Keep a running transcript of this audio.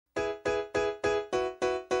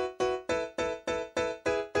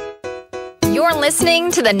You're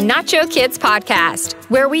listening to the Nacho Kids Podcast,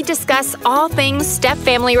 where we discuss all things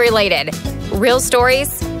step-family related. Real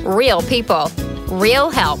stories, real people, real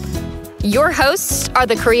help. Your hosts are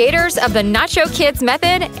the creators of the Nacho Kids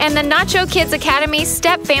Method and the Nacho Kids Academy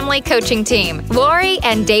Step Family Coaching Team, Lori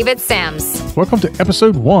and David Sims. Welcome to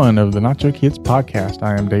episode 1 of the Nacho Kids Podcast.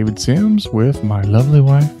 I am David Sims with my lovely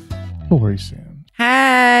wife, Lori Sims.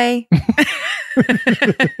 Hi.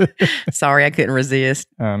 Sorry, I couldn't resist.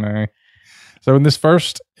 I know. So in this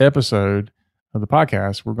first episode of the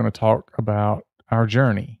podcast, we're going to talk about our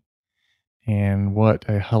journey and what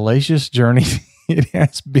a hellacious journey it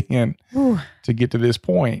has been to get to this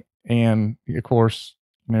point. And of course,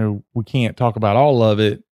 you know, we can't talk about all of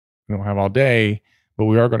it. We don't have all day, but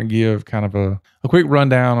we are going to give kind of a quick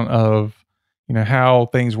rundown of, you know, how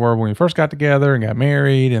things were when we first got together and got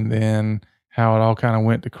married, and then how it all kind of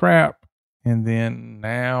went to crap. And then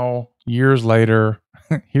now, years later,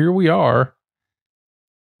 here we are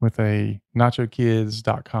with a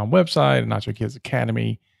NachoKids.com website, a Nacho Kids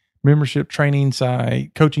Academy membership training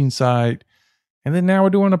site, coaching site. And then now we're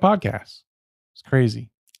doing a podcast. It's crazy.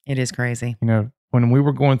 It is crazy. You know, when we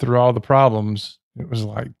were going through all the problems, it was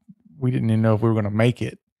like we didn't even know if we were going to make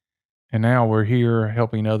it. And now we're here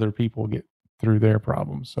helping other people get through their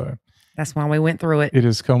problems. So that's why we went through it. It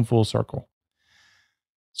has come full circle.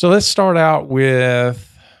 So let's start out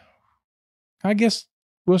with, I guess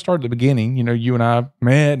we'll start at the beginning. You know, you and I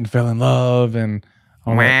met and fell in love and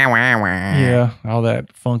all that, yeah, all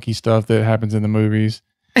that funky stuff that happens in the movies.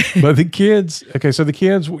 But the kids, okay, so the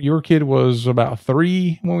kids, your kid was about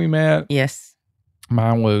 3 when we met. Yes.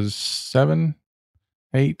 Mine was 7,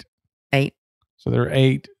 8. 8. So they're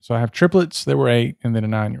 8. So I have triplets that were 8 and then a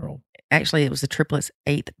 9-year-old. Actually, it was the triplets'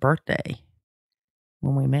 8th birthday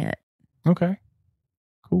when we met. Okay.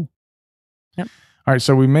 Cool. Yep. All right,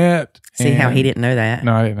 so we met. See how he didn't know that?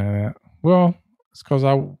 No, I didn't know that. Well, it's because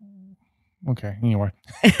okay, anyway.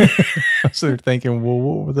 So they're thinking, well,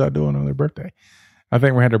 what was I doing on their birthday? I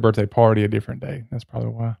think we had their birthday party a different day. That's probably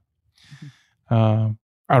why. Mm-hmm.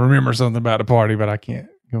 I remember something about the party, but I can't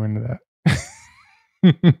go into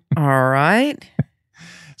that. All right.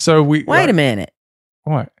 So wait a minute.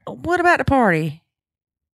 What? What about the party?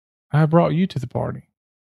 I brought you to the party.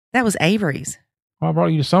 That was Avery's. Well, I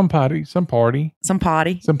brought you to some party.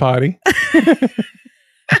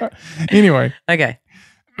 Anyway. Okay.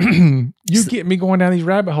 You get me going down these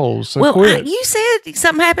rabbit holes. So well, quit. You said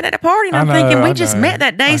something happened at the party, and I'm thinking we just met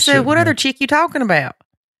that day. So what other chick you talking about?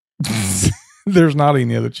 There's not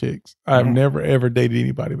any other chicks. I've never ever dated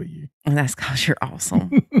anybody but you. And that's because you're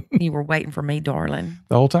awesome. You were waiting for me, darling.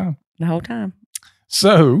 The whole time.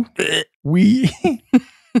 So we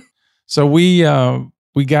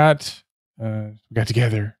got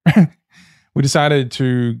together. We decided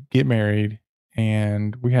to get married,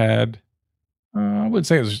 and we had, I wouldn't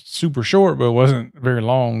say it was super short, but it wasn't a very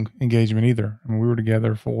long engagement either. I mean, we were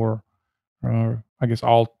together for, I guess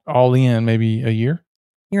all in maybe a year.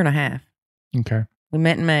 Year and a half. Okay. We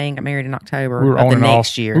met in May and got married in October of the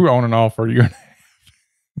next year. We were on and off for a year and a half.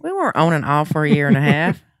 We weren't on and off for a year and a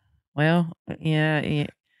half. Well, yeah,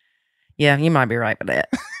 you might be right with that.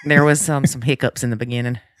 There was some hiccups in the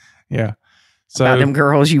beginning. Yeah. So, about them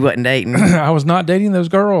girls you wasn't dating. I was not dating those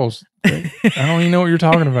girls. I don't even know what you're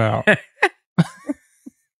talking about.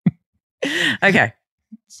 Okay.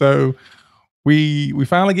 So we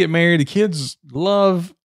finally get married. The kids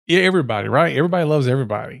love everybody, right? Everybody loves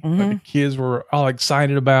everybody. Mm-hmm. But the kids were all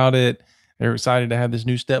excited about it. They were excited to have this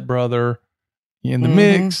new stepbrother in the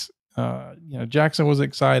mix. You know, Jackson was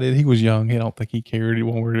excited. He was young. I don't think he cared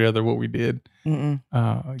one way or the other what we did. You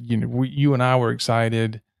know, you and I were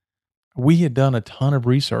excited. We had done a ton of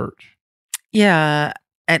research. Yeah,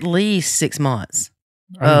 at least 6 months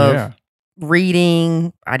of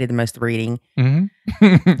reading. I did the most reading.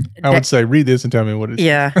 Mm-hmm. I would say read this and tell me what it is.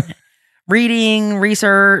 Yeah. Reading,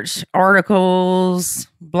 research, articles,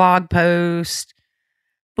 blog posts,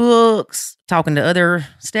 books, talking to other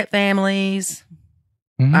step families.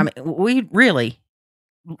 Mm-hmm. I mean, we really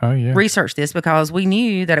researched this because we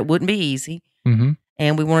knew that it wouldn't be easy. Mm-hmm.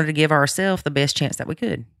 And we wanted to give ourselves the best chance that we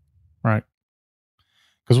could. Right.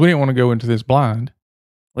 Because we didn't want to go into this blind.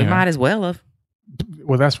 We might as well have.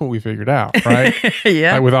 Well, that's what we figured out, right?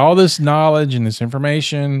 Yeah. Like with all this knowledge and this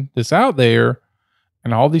information that's out there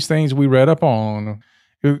and all these things we read up on,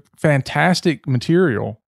 fantastic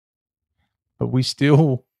material, but we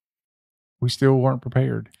still weren't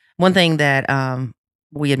prepared. One thing that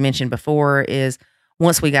we had mentioned before is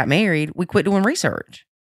once we got married, we quit doing research.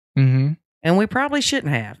 Mm-hmm. And we probably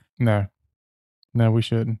shouldn't have. No, we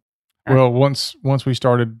shouldn't. Well, once we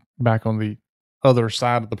started back on the other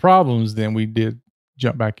side of the problems, then we did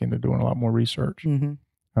jump back into doing a lot more research.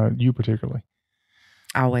 You particularly.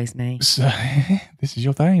 Always me. So, this is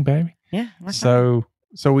your thing, baby. Yeah. So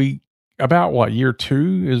we, about what, year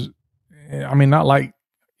 2 is, I mean, not like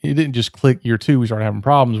it didn't just click year 2. We started having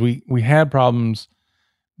problems. We had problems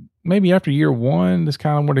maybe after year 1. That's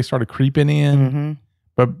kind of where they started creeping in.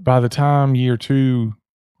 But by the time year 2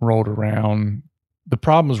 rolled around, the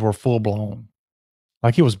problems were full blown.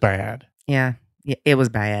 Like it was bad. Yeah, it was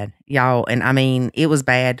bad, y'all. And I mean, it was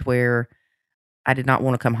bad to where I did not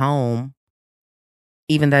want to come home,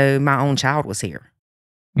 even though my own child was here.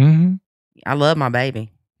 I love my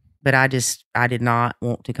baby, but I did not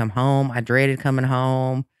want to come home. I dreaded coming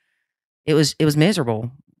home. It was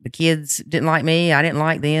miserable. The kids didn't like me. I didn't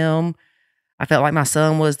like them. I felt like my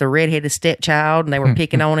son was the redheaded stepchild, and they were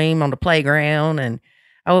picking on him on the playground. And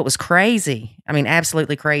it was crazy. I mean,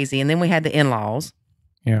 absolutely crazy. And then we had the in-laws.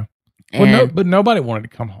 Yeah. Well, but nobody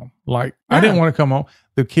wanted to come home. Like, no. I didn't want to come home.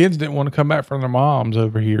 The kids didn't want to come back from their moms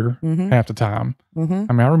over here half the time. I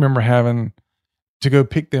mean, I remember having to go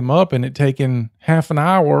pick them up and it taking half an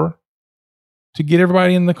hour to get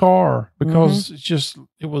everybody in the car because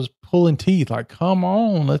it was pulling teeth. Like, come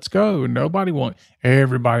on, let's go.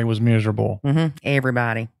 Everybody was miserable.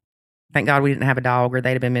 Everybody. Thank God we didn't have a dog or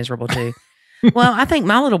they'd have been miserable too. Well, I think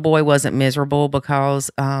my little boy wasn't miserable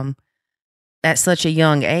because at such a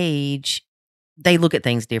young age, they look at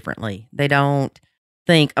things differently. They don't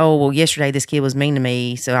think, oh, well, yesterday this kid was mean to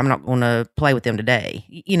me, so I'm not going to play with them today.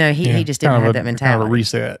 You know, he just didn't have that mentality. Kind of a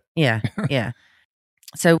reset. Yeah, yeah.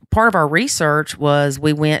 So part of our research was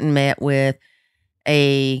we went and met with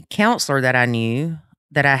a counselor that I knew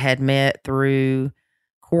that I had met through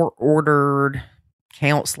court-ordered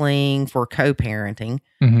counseling for co-parenting.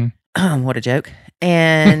 What a joke.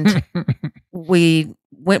 And we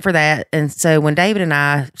went for that. And so when David and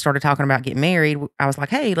I started talking about getting married, I was like,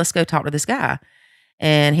 hey, let's go talk to this guy.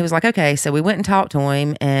 And he was like, okay. So we went and talked to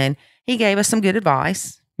him and he gave us some good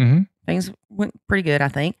advice. Things went pretty good, I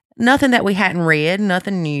think. Nothing that we hadn't read,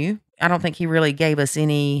 nothing new. I don't think he really gave us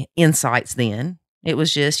any insights then. It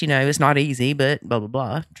was just, it's not easy, but blah, blah,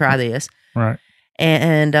 blah. Try this. Right.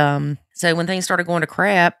 And so when things started going to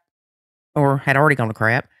crap or had already gone to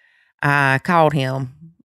crap, I called him.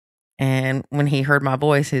 And when he heard my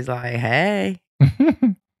voice, he's like, hey.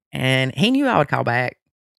 And he knew I would call back.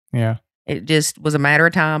 Yeah. It just was a matter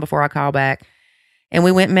of time before I called back. And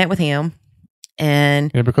we went and met with him.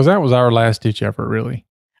 And yeah, because that was our last ditch effort, really.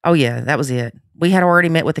 Oh, yeah, that was it. We had already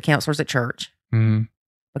met with the counselors at church. And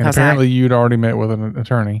apparently you'd already met with an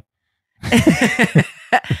attorney. I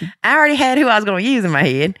already had who I was going to use in my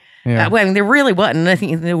head. Yeah. Well, I mean, there really wasn't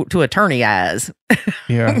nothing to attorney eyes.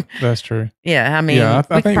 Yeah, that's true. Yeah, I mean, I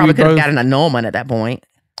think probably could have got an annulment at that point.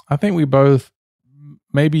 I think we both,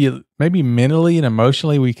 maybe mentally and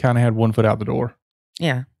emotionally, we kind of had one foot out the door.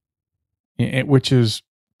 Yeah. Which is,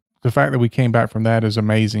 the fact that we came back from that is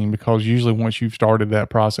amazing because usually once you've started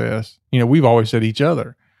that process, we've always said to each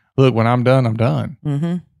other, look, when I'm done, I'm done.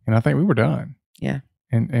 And I think we were done. Yeah.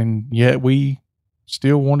 And yet we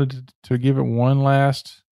still wanted to give it one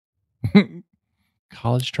last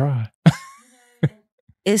college try.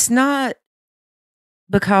 It's not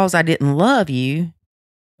because I didn't love you,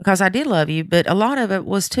 because I did love you, but a lot of it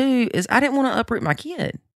was too, is I didn't want to uproot my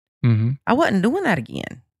kid. I wasn't doing that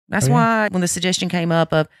again. That's why when the suggestion came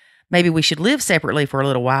up of maybe we should live separately for a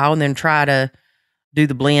little while and then try to do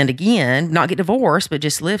the blend again, not get divorced, but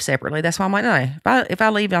just live separately. That's why I'm like, no, if I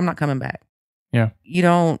leave, I'm not coming back. Yeah. You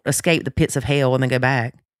don't escape the pits of hell and then go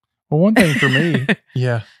back. Well, one thing for me,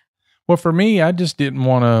 yeah. Well, for me, I just didn't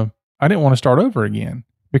want to start over again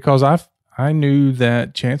because I knew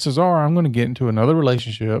that chances are I'm going to get into another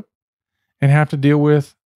relationship and have to deal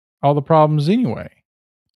with all the problems anyway.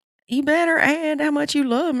 You better add how much you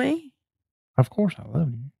love me. Of course I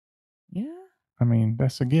love you. Yeah. I mean,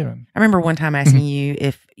 that's a given. I remember one time asking you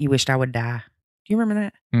if you wished I would die. Do you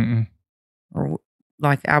remember that? Or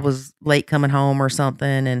like I was late coming home or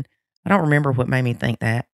something. And I don't remember what made me think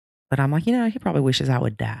that. But I'm like, he probably wishes I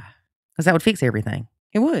would die. Because that would fix everything.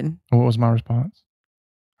 It would. What was my response?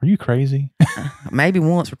 Are you crazy? Maybe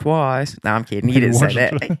once or twice. No, I'm kidding. You didn't say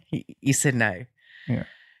that. You said no. Yeah.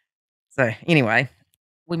 So anyway,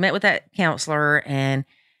 we met with that counselor and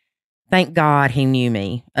thank God he knew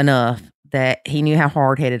me enough that he knew how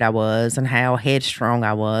hard-headed I was and how headstrong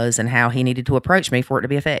I was and how he needed to approach me for it to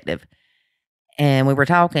be effective. And we were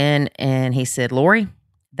talking and he said, Lori,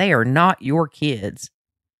 they are not your kids.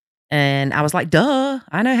 And I was like, duh,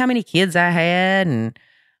 I know how many kids I had. And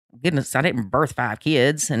goodness, I didn't birth 5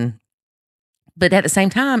 kids. But at the same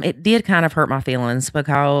time, it did kind of hurt my feelings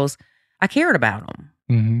because I cared about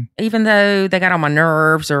them. even though they got on my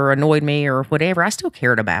nerves or annoyed me or whatever, I still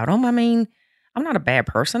cared about them. I mean, I'm not a bad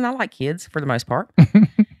person. I like kids for the most part.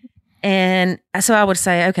 And so I would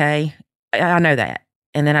say, okay, I know that.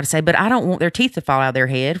 And then I'd say, but I don't want their teeth to fall out of their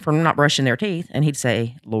head from not brushing their teeth. And he'd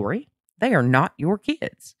say, Lori, they are not your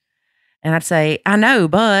kids. And I'd say, I know,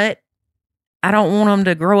 but I don't want them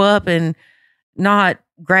to grow up and not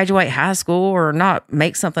graduate high school or not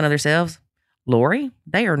make something of themselves. Lori,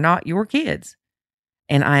 they are not your kids.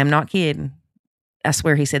 And I am not kidding. I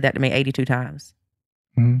swear he said that to me 82 times.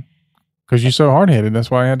 Because you're so hard-headed.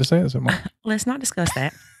 That's why I had to say it so much. Let's not discuss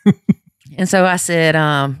that. And so I said,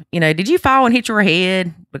 did you fall and hit your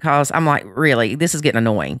head? Because I'm like, really, this is getting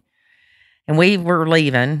annoying. And we were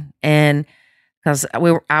leaving, and because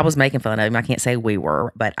I was making fun of him. I can't say we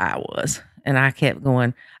were, but I was. And I kept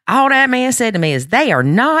going, all that man said to me is, they are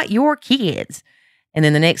not your kids. And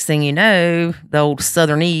then the next thing you know, the old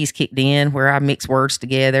Southernese kicked in where I mix words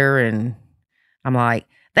together, and I'm like,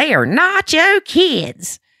 they are not your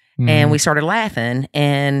kids. And we started laughing,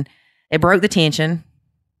 and it broke the tension.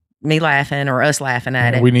 Me laughing or us laughing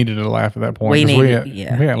at it. We needed to laugh at that point. We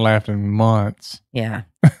hadn't laughed in months. Yeah.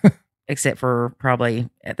 Except for probably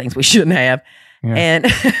at things we shouldn't have. Yeah.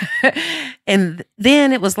 And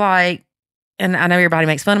then it was like, and I know everybody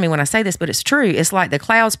makes fun of me when I say this, but it's true. It's like the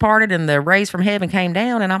clouds parted and the rays from heaven came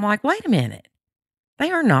down, and I'm like, wait a minute.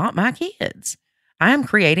 They are not my kids. I am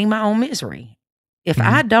creating my own misery. If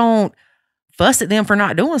I don't fuss at them for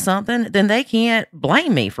not doing something, then they can't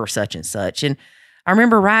blame me for such and such. And I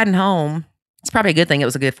remember riding home. It's probably a good thing it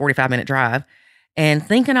was a good 45-minute drive, and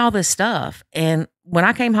thinking all this stuff. And when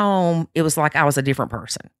I came home, it was like I was a different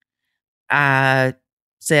person. I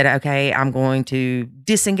said, okay, I'm going to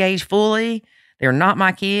disengage fully. They're not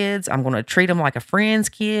my kids. I'm going to treat them like a friend's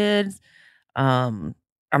kids. I'm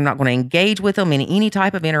not going to engage with them in any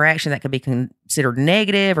type of interaction that could be considered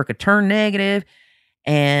negative or could turn negative.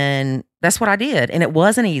 And that's what I did. And it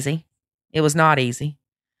wasn't easy. It was not easy,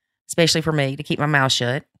 especially for me to keep my mouth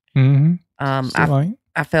shut.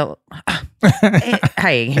 I felt,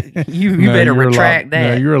 hey, you better retract that.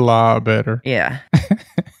 No, you're a lot better. Yeah.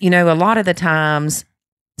 A lot of the times,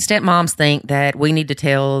 stepmoms think that we need to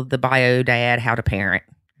tell the bio dad how to parent.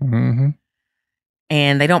 And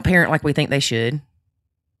they don't parent like we think they should.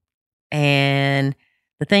 And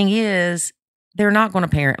the thing is, they're not going to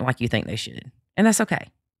parent like you think they should. And that's okay.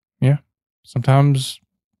 Yeah. Sometimes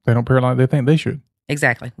they don't parent like they think they should.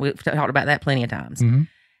 Exactly. We've talked about that plenty of times.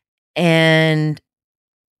 And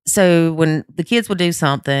so when the kids would do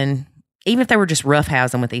something, even if they were just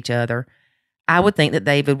roughhousing with each other, I would think that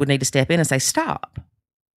David would need to step in and say, stop.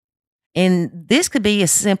 And this could be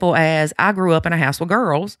as simple as, I grew up in a house with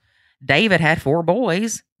girls. David had 4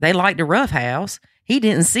 boys. They liked to roughhouse. He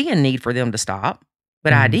didn't see a need for them to stop,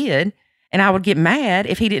 but I did. And I would get mad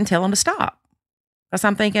if he didn't tell them to stop. Because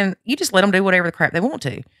I'm thinking, you just let them do whatever the crap they want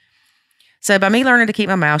to. So by me learning to keep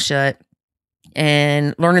my mouth shut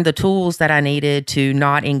and learning the tools that I needed to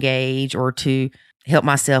not engage or to help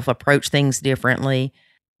myself approach things differently,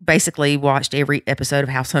 basically watched every episode of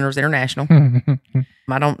House Hunters International.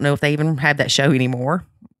 I don't know if they even have that show anymore.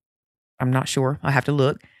 I'm not sure. I'll have to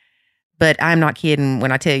look. But I'm not kidding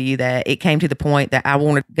when I tell you that it came to the point that I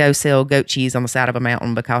wanted to go sell goat cheese on the side of a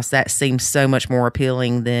mountain because that seems so much more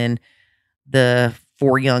appealing than the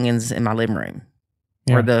 4 youngins in my living room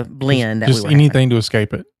or the blend. Just anything to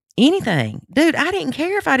escape it. Anything. Dude, I didn't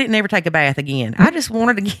care if I didn't ever take a bath again. I just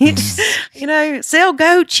wanted to get, sell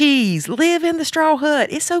goat cheese, live in the straw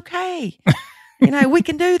hut. It's okay. We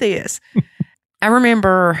can do this. I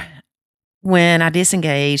remember when I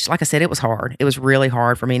disengaged, like I said, it was hard. It was really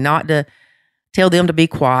hard for me not to tell them to be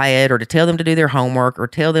quiet or to tell them to do their homework or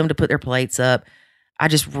tell them to put their plates up. I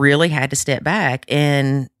just really had to step back.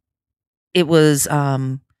 And it was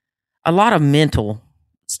a lot of mental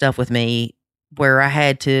stuff with me where I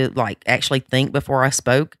had to actually think before I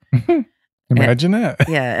spoke. Imagine that.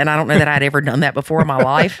 Yeah. And I don't know that I'd ever done that before in my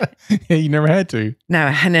life. Yeah, you never had to. No,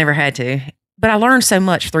 I never had to. But I learned so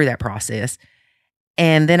much through that process.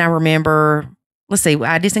 And then I remember,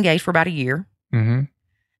 I disengaged for about a year.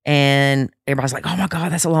 And everybody's like, oh my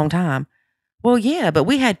God, that's a long time. Well, yeah, but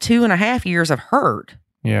we had 2.5 years of hurt.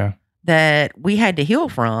 Yeah. That we had to heal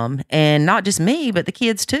from. And not just me, but the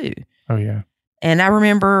kids too. Oh, yeah. And I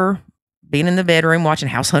remember being in the bedroom watching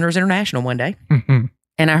House Hunters International one day.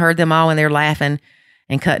 And I heard them all in there laughing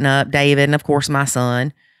and cutting up, David and, of course, my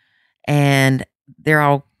son. And they're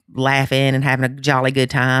all laughing and having a jolly good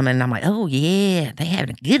time. And I'm like, oh, yeah, they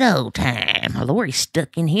having a good old time. Lori's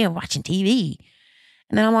stuck in here watching TV.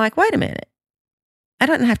 And then I'm like, wait a minute. I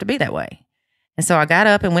don't have to be that way. And so I got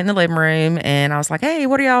up and went in the living room and I was like, hey,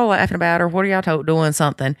 what are y'all laughing about? Or what are y'all doing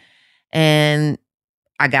something? And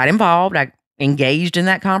I got involved. I engaged in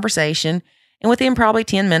that conversation. And within probably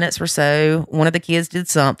 10 minutes or so, one of the kids did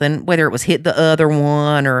something, whether it was hit the other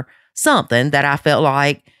one or something that I felt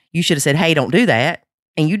like you should have said, hey, don't do that.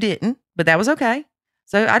 And you didn't, but that was okay.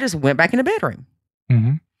 So I just went back in the bedroom.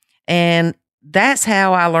 Mm-hmm. And that's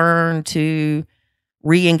how I learned to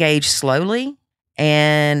re-engage slowly.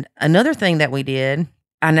 And another thing that we did,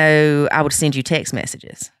 I know I would send you text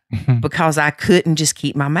messages because I couldn't just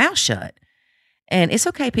keep my mouth shut. And it's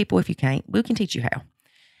okay, people, if you can't, we can teach you how.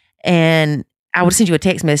 And I would send you a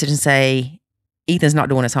text message and say, Ethan's not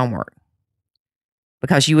doing his homework.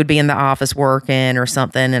 Because you would be in the office working or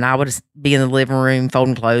something, and I would be in the living room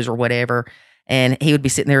folding clothes or whatever, and he would be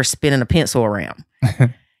sitting there spinning a pencil around.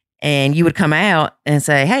 And you would come out and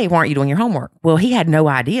say, hey, why aren't you doing your homework? Well, he had no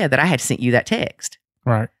idea that I had sent you that text.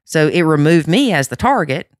 Right. So it removed me as the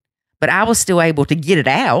target, but I was still able to get it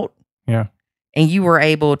out. Yeah. And you were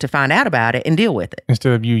able to find out about it and deal with it.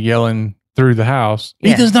 Instead of you yelling through the house,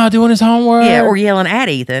 Yeah. Ethan's not doing his homework. Yeah, or yelling at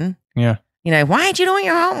Ethan. Yeah. You know, why ain't you doing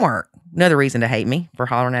your homework? Another reason to hate me for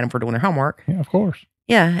hollering at him for doing their homework. Yeah, of course.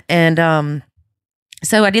 Yeah. And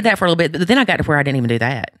so I did that for a little bit, but then I got to where I didn't even do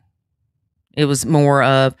that. It was more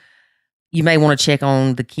of, you may want to check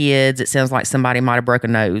on the kids. It sounds like somebody might have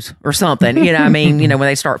broken a nose or something. You know what I mean? You know, when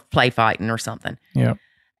they start play fighting or something. Yeah.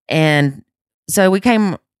 And so we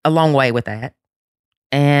came a long way with that.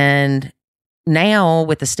 And now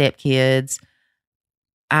with the stepkids,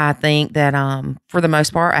 I think that for the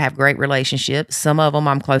most part, I have great relationships. Some of them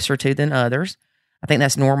I'm closer to than others. I think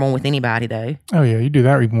that's normal with anybody, though. Oh, yeah. You do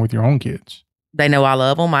that even with your own kids. They know I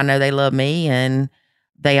love them. I know they love me. And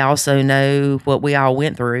they also know what we all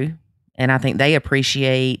went through. And I think they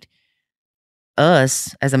appreciate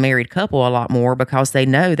us as a married couple a lot more because they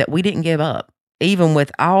know that we didn't give up. Even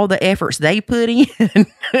with all the efforts they put in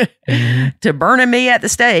to burning me at the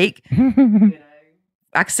stake.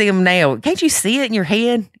 I can see them now. Can't you see it in your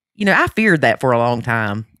head? You know, I feared that for a long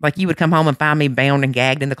time. Like you would come home and find me bound and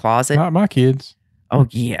gagged in the closet. Not my kids. Oh,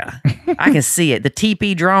 yeah. I can see it. The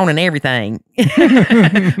TP drawn and everything.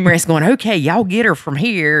 Brent's going, okay, y'all get her from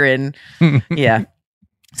here. And yeah.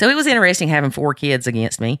 So it was interesting having 4 kids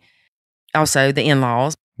against me. Also, the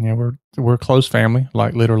in-laws. Yeah, we're a close family,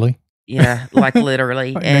 like literally. Yeah, like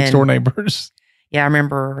literally. Like next door neighbors. Yeah, I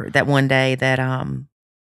remember that one day that, I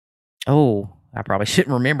probably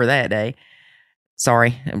shouldn't remember that day.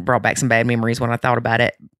 Sorry, it brought back some bad memories when I thought about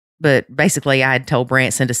it. But basically, I had told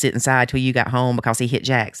Branson to sit inside till you got home because he hit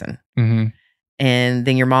Jackson. Mm-hmm. And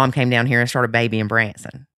then your mom came down here and started babying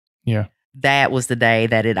Branson. Yeah. That was the day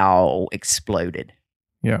that it all exploded.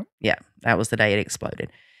 Yeah. Yeah, that was the day it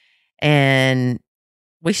exploded. And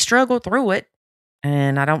we struggled through it.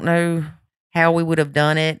 And I don't know how we would have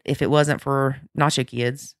done it if it wasn't for Nacho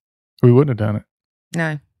Kids. We wouldn't have done it.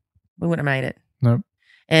 No, we wouldn't have made it. Nope.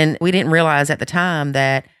 And we didn't realize at the time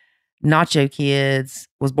that Nacho Kids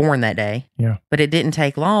was born that day. Yeah. But it didn't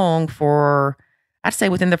take long for, I'd say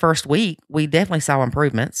within the first week, we definitely saw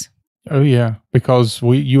improvements. Oh, yeah. Because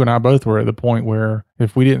you and I both were at the point where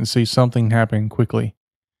if we didn't see something happen quickly,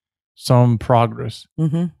 some progress,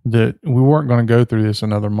 that we weren't going to go through this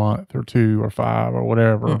another month or 2 or 5 or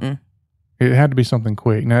whatever. Mm-mm. It had to be something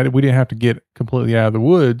quick. Now, we didn't have to get completely out of the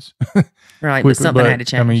woods. Right, quickly, but something had to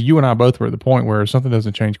change. I mean, you and I both were at the point where if something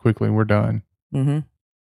doesn't change quickly, we're done. Mm-hmm.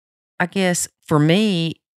 I guess for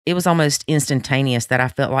me, it was almost instantaneous that I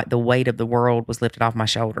felt like the weight of the world was lifted off my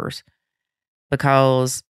shoulders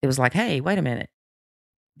because it was like, hey, wait a minute.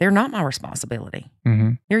 They're not my responsibility.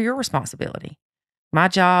 Mm-hmm. They're your responsibility. My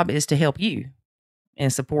job is to help you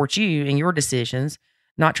and support you in your decisions,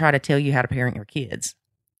 not try to tell you how to parent your kids.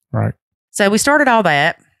 Right. So we started all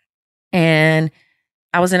that, and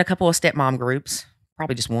I was in a couple of stepmom groups,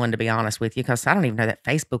 probably just one to be honest with you, because I don't even know that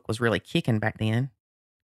Facebook was really kicking back then.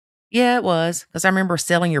 Yeah, it was, because I remember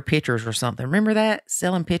selling your pictures or something. Remember that?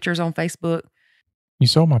 Selling pictures on Facebook? You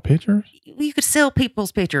sold my pictures? You could sell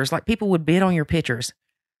people's pictures, like people would bid on your pictures.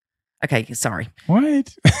 Okay, sorry.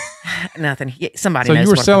 What? Nothing. Somebody so knows. You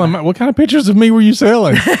were selling what kind of pictures of me were you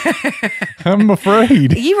selling? I'm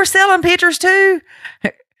afraid. You were selling pictures too?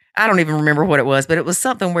 I don't even remember what it was, but it was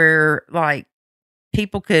something where like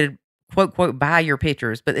people could quote buy your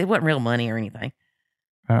pictures, but it wasn't real money or anything.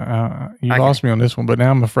 You lost me on this one, but now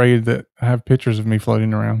I'm afraid that I have pictures of me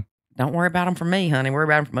floating around. Don't worry about them from me, honey. Worry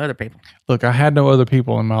about them from other people. Look, I had no other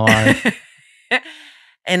people in my life.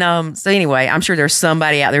 And so anyway, I'm sure there's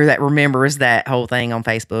somebody out there that remembers that whole thing on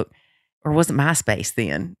Facebook. Or was it MySpace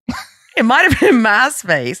then? It might have been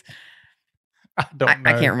MySpace. I don't know.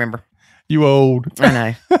 I can't remember. You old.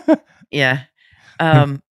 I know. Yeah.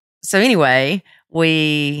 So anyway,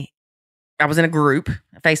 I was in a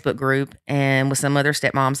Facebook group, and with some other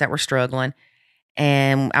stepmoms that were struggling,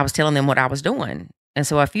 and I was telling them what I was doing. And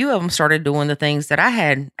so a few of them started doing the things that I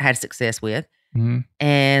had success with. Mm-hmm.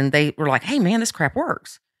 And they were like, hey, man, this crap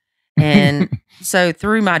works. And so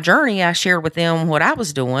through my journey, I shared with them what I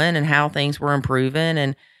was doing and how things were improving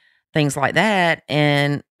and things like that.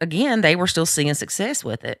 And again, they were still seeing success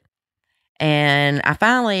with it. And I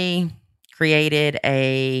finally created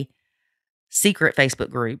a secret Facebook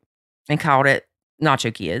group and called it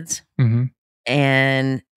Nacho Kids. Mm-hmm.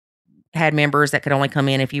 And had members that could only come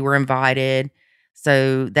in if you were invited.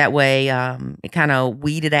 So that way it kind of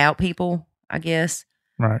weeded out people, I guess.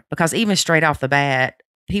 Right. Because even straight off the bat,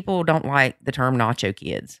 people don't like the term Nacho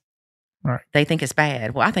Kids. Right. They think it's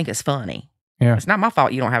bad. Well, I think it's funny. Yeah. It's not my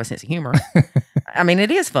fault you don't have a sense of humor. I mean,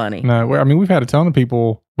 it is funny. No, I mean, we've had a ton of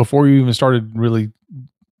people before you even started really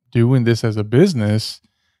doing this as a business.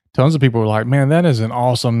 Tons of people were like, man, that is an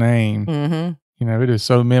awesome name. Mm-hmm. You know, it is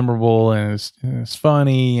so memorable and it's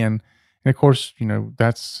funny. And of course, you know,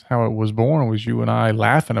 that's how it was born, was you and I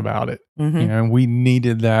laughing about it. Mm-hmm. You know, and we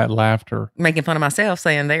needed that laughter. Making fun of myself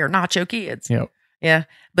saying they are Nacho Kids. Yep. Yeah.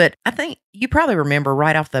 But I think you probably remember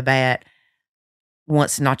right off the bat,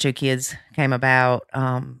 once Nacho Kids came about,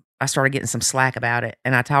 I started getting some slack about it.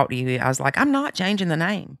 And I talked to you. I was like, I'm not changing the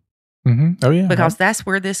name. Mm-hmm. Oh, yeah. Because that's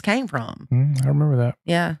where this came from. I remember that.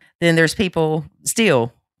 Yeah. Then there's people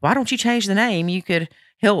still, why don't you change the name? You could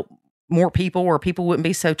help more people, or people wouldn't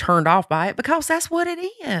be so turned off by it, because that's what it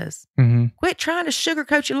is. Mm-hmm. Quit trying to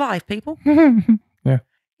sugarcoat your life, people. Yeah.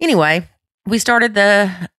 Anyway, we started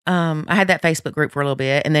I had that Facebook group for a little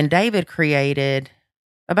bit, and then David created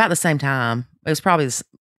about the same time. It was probably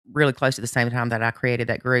really close to the same time that I created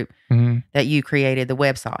that group, that you created the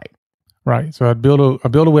website. Right. So I built a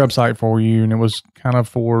website for you, and it was kind of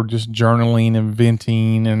for just journaling and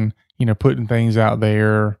venting and, you know, putting things out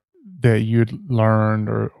there that you'd learned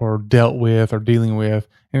or dealt with or dealing with.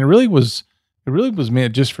 And it really was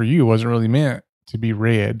meant just for you. It wasn't really meant to be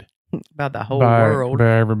read about the whole world,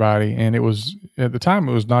 by everybody. And it was, at the time,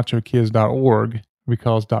 it was nachokids.org,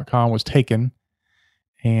 because .com was taken.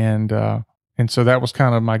 And so that was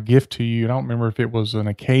kind of my gift to you. I don't remember if it was an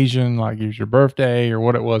occasion, like it was your birthday or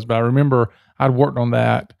what it was, but I remember I'd worked on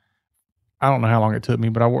that. I don't know how long it took me,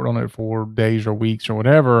 but I worked on it for days or weeks or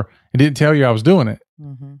whatever, and didn't tell you I was doing it.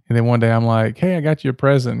 Mm-hmm. And then one day I'm like, hey, I got you a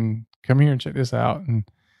present, and come here and check this out.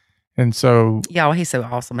 And so, y'all, he's so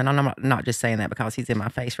awesome. And I'm not just saying that because he's in my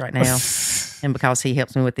face right now and because he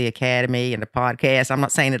helps me with the academy and the podcast. I'm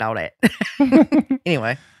not saying it all that.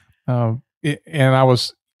 Anyway. And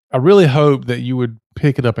I really hoped that you would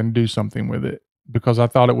pick it up and do something with it, because I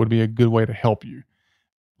thought it would be a good way to help you.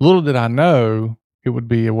 Little did I know it would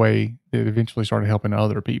be a way that eventually started helping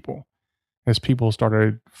other people, as people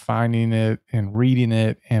started finding it and reading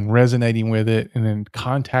it and resonating with it, and then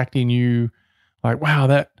contacting you like, wow,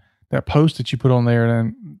 that post that you put on there,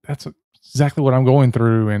 and that's exactly what I'm going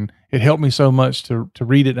through. And it helped me so much to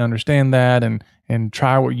read it and understand that and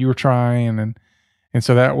try what you were trying. And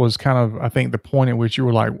so that was kind of, I think, the point at which you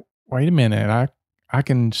were like, wait a minute, I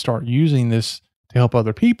can start using this to help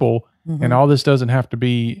other people. Mm-hmm. And all this doesn't have to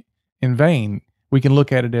be in vain. We can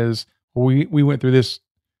look at it as, we went through this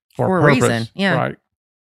for a purpose, reason. Yeah. Right.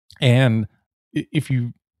 And if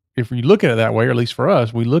you look at it that way, or at least for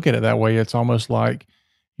us, we look at it that way, it's almost like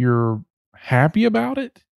you're happy about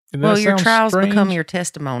it. Well, your trials become your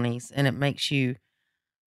testimonies, and it makes you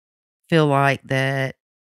feel like that,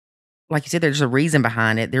 like you said, there's a reason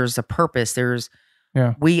behind it. There's a purpose.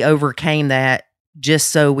 We overcame that just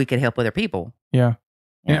so we could help other people. Yeah.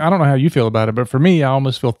 And I don't know how you feel about it, but for me, I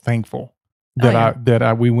almost feel thankful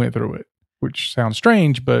that we went through it, which sounds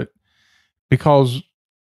strange, but because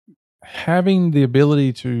having the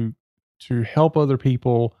ability to help other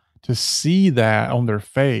people, to see that on their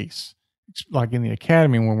face, like in the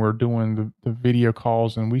academy when we're doing the video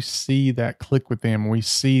calls, and we see that click with them, we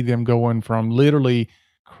see them going from literally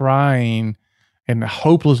crying and a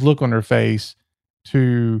hopeless look on their face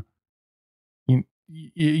to,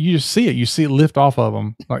 you just see it. You see it lift off of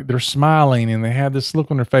them. Like they're smiling and they have this look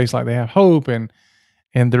on their face like they have hope, and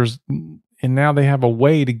now they have a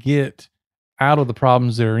way to get out of the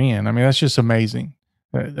problems they're in. I mean, that's just amazing.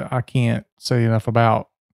 I can't say enough about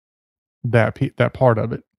that part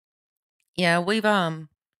of it. Yeah, we've had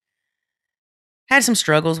some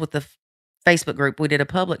struggles with the Facebook group. We did a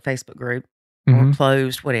public Facebook group, or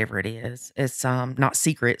closed, whatever it is. It's not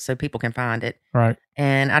secret, so people can find it. Right.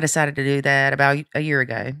 And I decided to do that about a year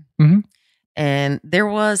ago. Mm-hmm. And there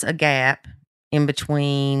was a gap in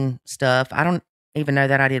between stuff. I don't even know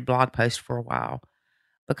that I did blog posts for a while,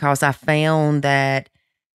 because I found that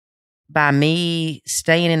by me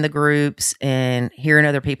staying in the groups and hearing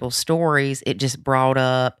other people's stories, it just brought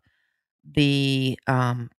up the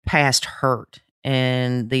past hurt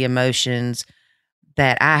and the emotions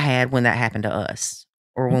that I had when that happened to us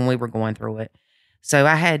or when we were going through it. So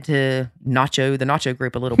I had to nacho the nacho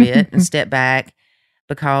group a little bit and step back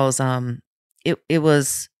because it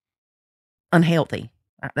was unhealthy.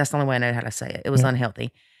 That's the only way I know how to say it. It was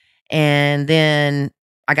unhealthy. And then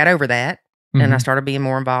I got over that and I started being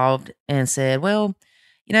more involved and said, well,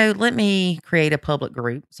 let me create a public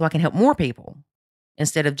group so I can help more people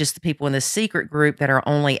instead of just the people in the secret group that are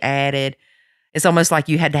only added. It's almost like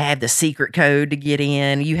you had to have the secret code to get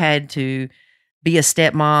in. You had to be a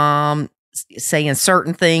stepmom saying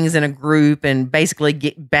certain things in a group and basically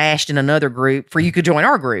get bashed in another group for you could join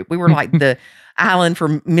our group. We were like the island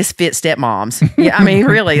for misfit stepmoms. Yeah, I mean,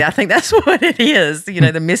 really, I think that's what it is.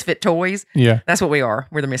 The misfit toys. Yeah. That's what we are.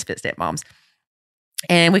 We're the misfit stepmoms.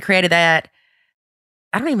 And we created that,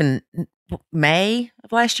 May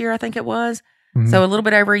of last year, I think it was. So a little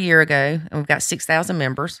bit over a year ago, and we've got 6,000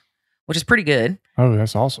 members, which is pretty good. Oh,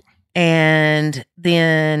 that's awesome. And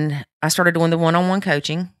then I started doing the one-on-one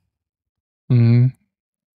coaching.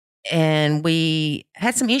 And we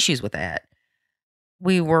had some issues with that.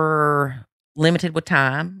 We were limited with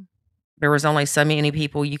time. There was only so many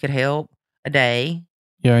people you could help a day.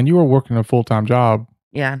 Yeah, and you were working a full-time job.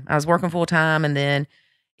 Yeah, I was working full-time, and then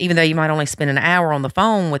even though you might only spend an hour on the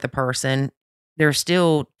phone with a person, there's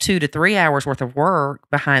still 2 to 3 hours worth of work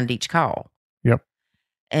behind each call. Yep.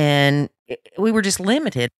 And we were just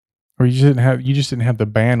limited. Or you just didn't have the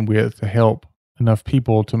bandwidth to help enough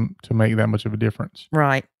people to make that much of a difference.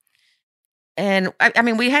 Right. And I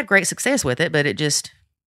mean, we had great success with it, but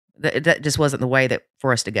that just wasn't the way that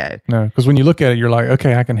for us to go. No, because when you look at it, you're like,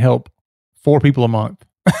 okay, I can help 4 people a month.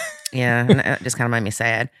 Yeah, and that just kind of made me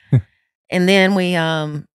sad. And then we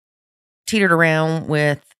teetered around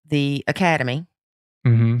with the academy.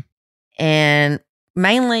 And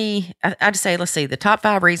mainly, I'd say, let's see, the top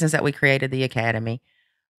 5 reasons that we created the academy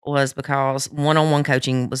was because one-on-one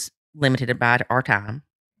coaching was limited by our time.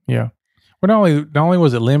 Yeah. Well, not only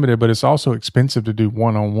was it limited, but it's also expensive to do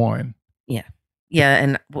one-on-one. Yeah. Yeah,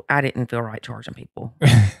 and I didn't feel right charging people.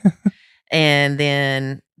 And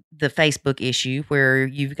then the Facebook issue where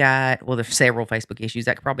you've got, there's several Facebook issues,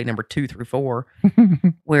 that could probably number 2 through 4,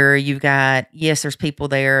 where you've got, yes, there's people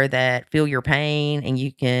there that feel your pain and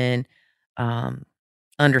you can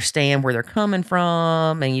understand where they're coming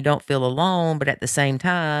from and you don't feel alone. But at the same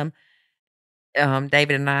time,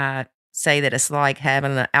 David and I say that it's like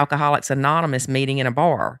having an Alcoholics Anonymous meeting in a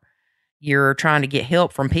bar. You're trying to get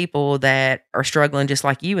help from people that are struggling just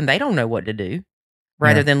like you and they don't know what to do,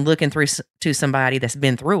 rather than looking through to somebody that's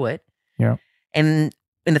been through it. Yeah. And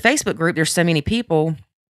in the Facebook group, there's so many people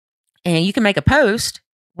and you can make a post,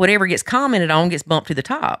 whatever gets commented on gets bumped to the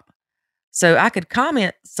top. So I could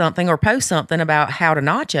comment something or post something about how to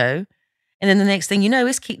nacho, and then the next thing you know,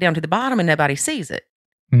 it's kicked down to the bottom and nobody sees it.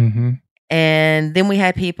 And then we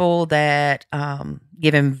had people that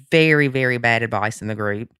giving very, very bad advice in the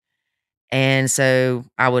group. And so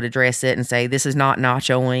I would address it and say, this is not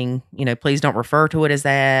nachoing. Please don't refer to it as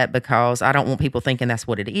that because I don't want people thinking that's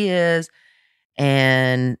what it is.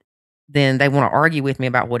 And then they want to argue with me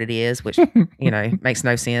about what it is, which, makes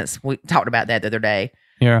no sense. We talked about that the other day.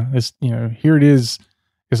 Yeah. It's, here it is.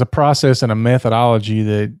 It's a process and a methodology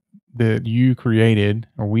that you created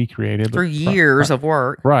or we created through years of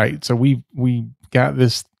work. Right. So we got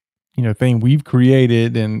this, thing we've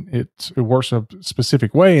created and it works a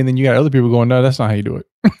specific way. And then you got other people going, no, that's not how you do it.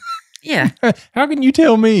 Yeah. How can you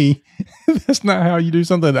tell me that's not how you do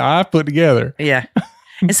something that I put together? Yeah.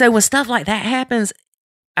 And so when stuff like that happens,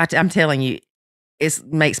 I'm telling you, it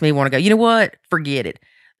makes me want to go, you know what? Forget it.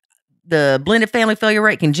 The blended family failure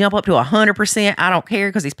rate can jump up to 100%. I don't care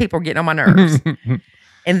because these people are getting on my nerves.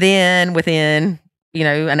 And then within,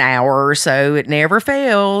 an hour or so, it never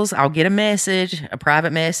fails. I'll get a message, a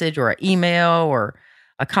private message or an email or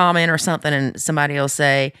a comment or something. And somebody will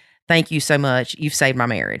say, thank you so much. You've saved my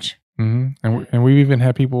marriage. And we've even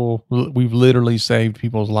had people, we've literally saved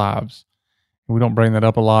people's lives. We don't bring that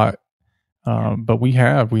up a lot. But we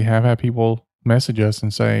have had people message us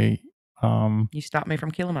and say, you stopped me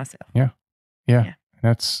from killing myself. Yeah. And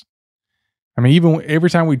that's, even every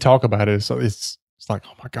time we talk about it, it's like,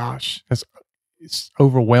 oh my gosh, it's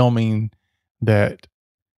overwhelming that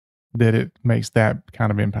it makes that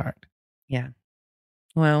kind of impact. Yeah.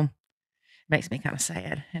 Well, it makes me kind of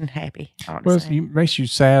sad and happy. Well, it makes you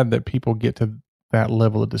sad that people get to that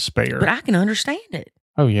level of despair. But I can understand it.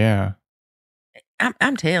 Oh yeah.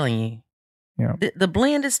 I'm telling you. Yeah. The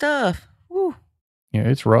blended stuff. Whew.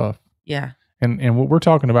 it's rough. Yeah. And what we're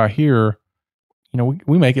talking about here,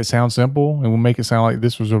 we make it sound simple and we make it sound like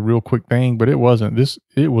this was a real quick thing, but it wasn't.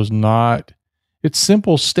 It was not. It's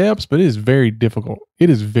simple steps, but it is very difficult. It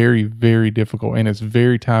is very, very difficult, and it's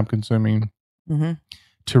very time consuming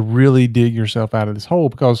to really dig yourself out of this hole,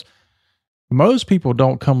 because most people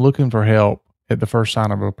don't come looking for help at the first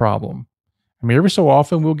sign of a problem. I mean, every so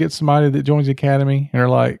often we'll get somebody that joins the academy and they're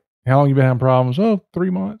like, how long you been having problems? Oh,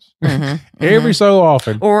 3 months. Every so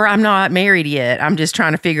often. Or I'm not married yet. I'm just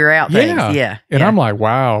trying to figure out things. Yeah. And I'm like,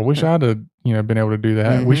 wow, I wish I'd have, been able to do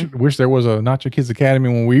that. Wish there was a Nacho Kids Academy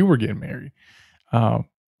when we were getting married.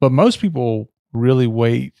 But most people really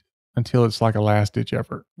wait until it's like a last ditch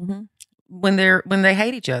effort. When they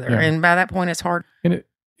hate each other. And by that point it's hard. And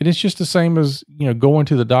it's just the same as, going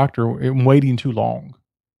to the doctor and waiting too long.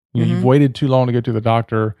 You've waited too long to go to the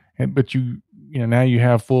doctor, but now you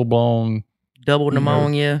have full blown double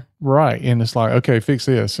pneumonia. Right. And it's like, okay, fix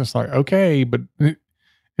this. It's like, okay, but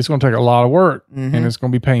it's going to take a lot of work and it's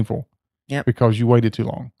going to be painful because you waited too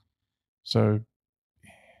long. So,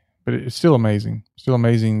 but it's still amazing. Still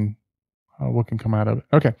amazing what can come out of it.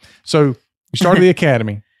 Okay. So you started the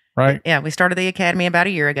academy, right? Yeah. We started the academy about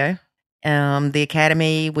a year ago. The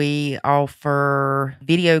academy, we offer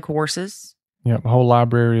video courses. Yep. A whole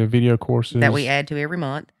library of video courses that we add to every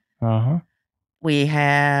month. We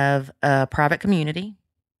have a private community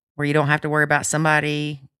where you don't have to worry about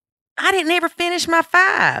somebody. I didn't ever finish my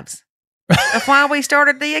 5s. That's why we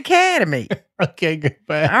started the academy. Okay, go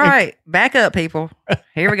back. All right, back up, people.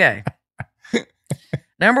 Here we go.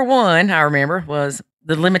 Number 1, I remember, was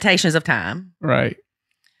the limitations of time. Right.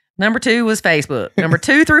 Number 2 was Facebook. Number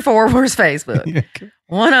 2 through 4 was Facebook. Okay.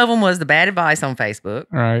 One of them was the bad advice on Facebook.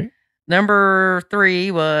 Right. Number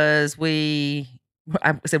 3 was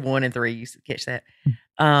I said 1 and 3. You catch that.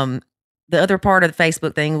 The other part of the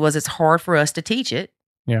Facebook thing was it's hard for us to teach it.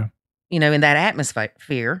 Yeah. In that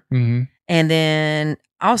atmosphere. And then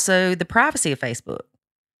also the privacy of Facebook.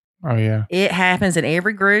 Oh, yeah. It happens in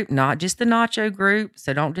every group, not just the Nacho group.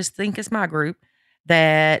 So don't just think it's my group,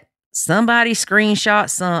 that somebody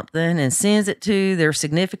screenshots something and sends it to their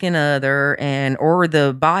significant other or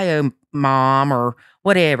the bio mom or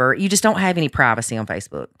whatever. You just don't have any privacy on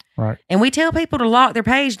Facebook. Right. And we tell people to lock their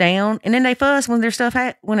page down, and then they fuss when their stuff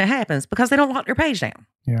when it happens because they don't lock their page down.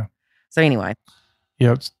 Yeah. So anyway.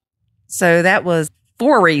 Yeah. So that was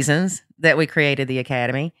 4 reasons that we created the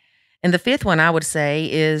academy. And the 5th one I would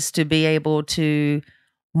say is to be able to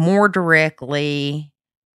more directly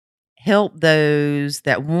help those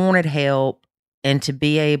that wanted help and to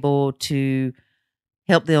be able to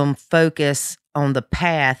help them focus on the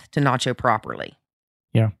path to Nacho properly.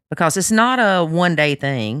 Yeah. Because it's not a one-day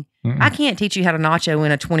thing. I can't teach you how to Nacho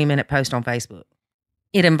in a 20-minute post on Facebook.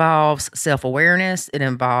 It involves self-awareness. It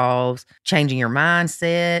involves changing your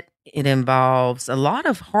mindset. It involves a lot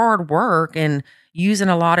of hard work and using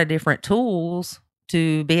a lot of different tools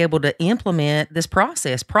to be able to implement this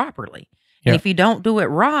process properly. And if you don't do it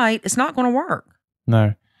right, it's not going to work.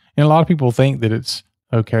 No. And a lot of people think that it's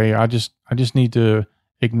okay. I just need to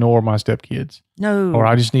ignore my stepkids. No. Or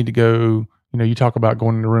I just need to go, you talk about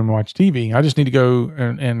going in the room and watch TV. I just need to go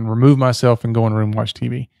and remove myself and go in the room and watch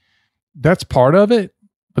TV. That's part of it,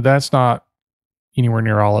 but that's not anywhere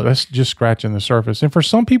near all of it. That's just scratching the surface. And for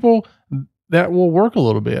some people, that will work a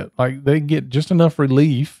little bit. Like they get just enough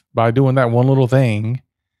relief by doing that one little thing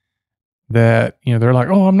that, they're like,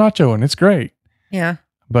 oh, I'm nachoing. It's great. Yeah.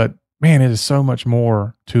 But man, it is so much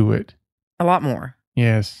more to it. A lot more.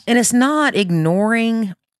 Yes. And it's not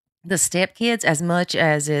ignoring the stepkids as much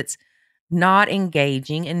as it's not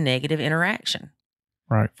engaging in negative interaction.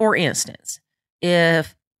 Right. For instance,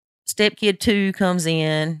 if stepkid 2 comes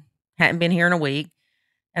in, hadn't been here in a week,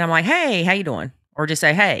 and I'm like, hey, how you doing? Or just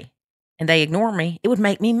say, hey, and they ignore me, it would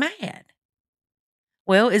make me mad.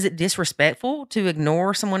 Well, is it disrespectful to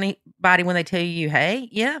ignore somebody when they tell you, hey?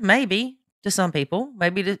 Yeah, maybe to some people.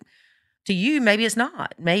 Maybe to you, maybe it's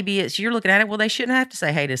not. Maybe it's you're looking at it, well, they shouldn't have to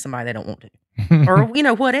say hey to somebody they don't want to. Or,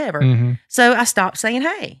 whatever. So I stopped saying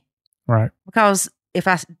hey. Right. Because if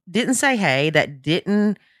I didn't say hey, that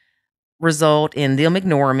didn't result in them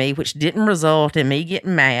ignoring me, which didn't result in me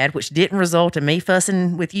getting mad, which didn't result in me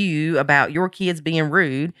fussing with you about your kids being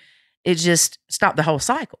rude. It just stopped the whole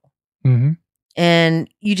cycle. And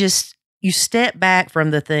you step back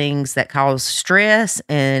from the things that cause stress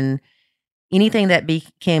and anything that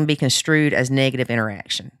can be construed as negative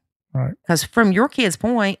interaction. Right. Because from your kid's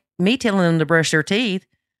point, me telling them to brush their teeth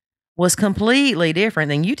was completely different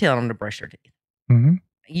than you telling them to brush their teeth.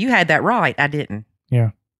 You had that right. I didn't.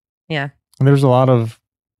 Yeah. Yeah. And there's a lot of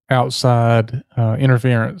outside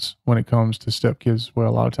interference when it comes to stepkids as well,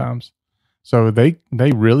 a lot of times. So they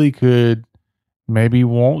really could maybe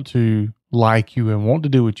want to like you and want to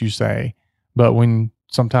do what you say. But when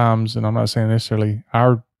sometimes, and I'm not saying necessarily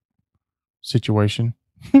our situation,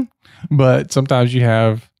 but sometimes you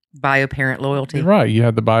have Bio-parent loyalty. right. You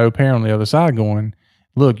have the bio parent on the other side going,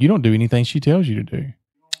 look, you don't do anything she tells you to do.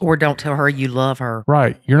 Or don't tell her you love her.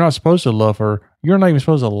 Right. You're not supposed to love her. You're not even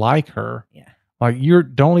supposed to like her. Yeah. Like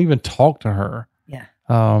don't even talk to her. Yeah.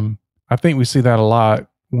 I think we see that a lot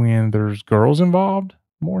when there's girls involved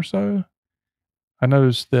more so. I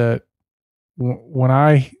noticed that when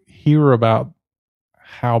I hear about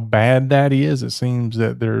how bad that is, it seems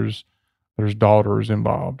that there's daughters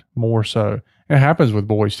involved more so. It happens with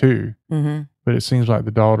boys too, but it seems like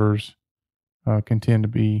the daughters can tend to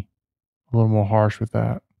be a little more harsh with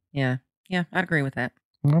that. Yeah. Yeah, I'd agree with that.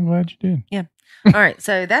 I'm glad you did. Yeah. All right.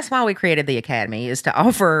 So that's why we created the Academy, is to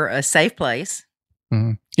offer a safe place.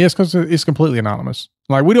 Mm-hmm. Yes, because it's completely anonymous.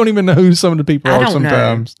 Like, we don't even know who some of the people are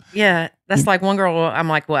sometimes. Know. Yeah. That's like one girl, I'm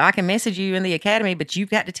like, well, I can message you in the Academy, but you've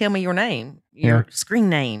got to tell me your name, your screen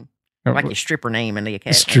name, like your stripper name in the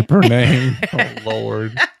Academy. Stripper name. Oh,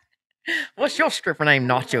 Lord. What's your stripper name,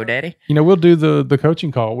 Nacho Daddy? We'll do the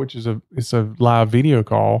coaching call, which is it's a live video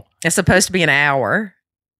call. It's supposed to be an hour.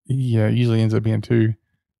 Yeah, it usually ends up being 2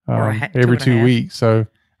 2 every 2 weeks. So,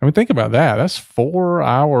 I mean, think about that. That's 4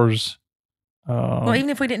 hours. Well, even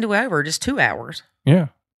if we didn't do over, just 2 hours. Yeah.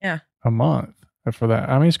 Yeah. A month for that.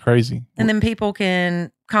 I mean, it's crazy. And then people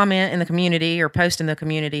can comment in the community or post in the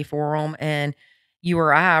community forum, and you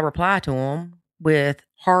or I reply to them with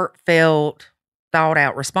heartfelt, thought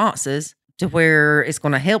out responses to where it's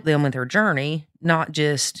going to help them with their journey, not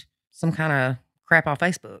just some kind of crap off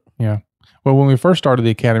Facebook. Yeah. Well, when we first started the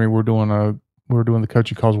Academy, we were doing the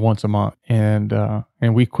coaching calls once a month, and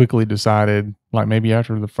we quickly decided, like maybe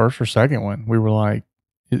after the first or second one, we were like,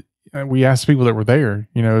 we asked people that were there,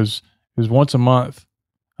 is once a month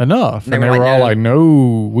enough? And they were all like,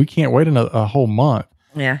 no, we can't wait a whole month.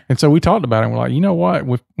 Yeah. And so we talked about it, and we're like, you know what?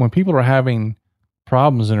 When people are having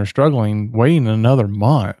problems and are struggling, waiting another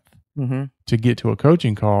month to get to a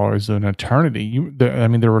coaching call is an eternity.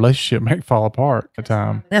 Their relationship may fall apart at the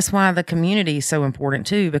time. That's why the community is so important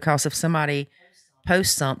too, because if somebody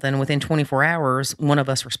posts something within 24 hours, one of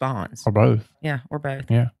us responds. Or both. Yeah, or both.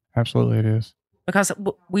 Yeah, absolutely it is. Because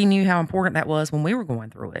we knew how important that was when we were going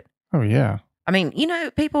through it. Oh, yeah. I mean,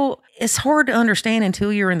 people, it's hard to understand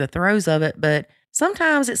until you're in the throes of it, but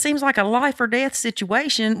sometimes it seems like a life or death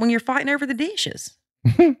situation when you're fighting over the dishes.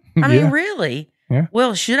 I mean, really? Yeah.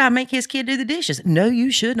 Well, should I make his kid do the dishes? No,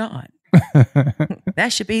 you should not. That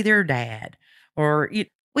should be their dad. Or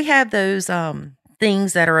we have those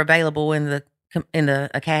things that are available in the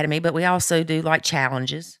Academy, but we also do like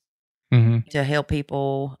challenges to help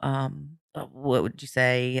people. What would you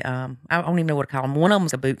say? I don't even know what to call them. One of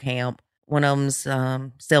them's a boot camp. One of them's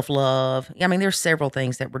self-love. I mean, there's several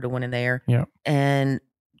things that we're doing in there. Yeah. And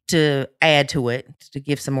to add to it, to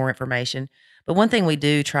give some more information. But one thing we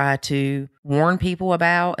do try to warn people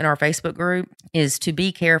about in our Facebook group is to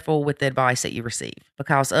be careful with the advice that you receive.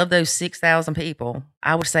 Because of those 6,000 people,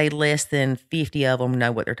 I would say less than 50 of them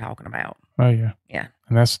know what they're talking about. Oh, yeah. Yeah.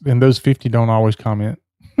 And those 50 don't always comment.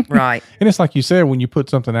 Right. And it's like you said, when you put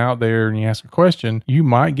something out there and you ask a question, you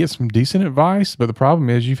might get some decent advice, but the problem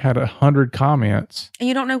is you've had 100 comments. And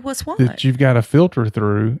you don't know what's what. That you've got to filter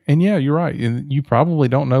through. And yeah, you're right. And you probably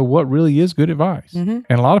don't know what really is good advice. And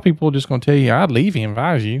a lot of people are just going to tell you, I'd leave him if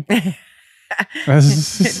I was you.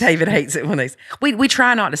 David hates it when we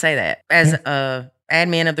try not to say that as a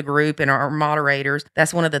admin of the group and our moderators.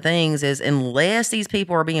 That's one of the things is, unless these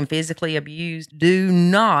people are being physically abused, do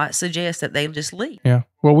not suggest that they just leave. Yeah.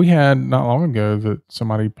 Well, we had not long ago that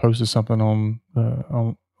somebody posted something on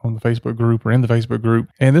the Facebook group or in the Facebook group,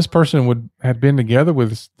 and this person had been together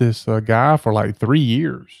with this guy for like 3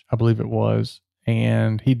 years, I believe it was,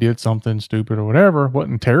 and he did something stupid or whatever.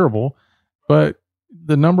 Wasn't terrible, but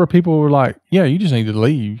the number of people were like, "Yeah, you just need to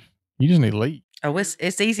leave. You just need to leave." Oh,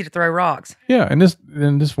 it's easy to throw rocks. Yeah, and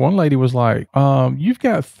this one lady was like, "You've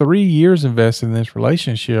got 3 years invested in this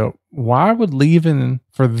relationship. Why would leaving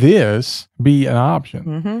for this be an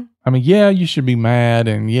option?" I mean, yeah, you should be mad,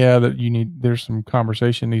 and yeah, there's some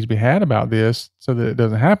conversation needs to be had about this so that it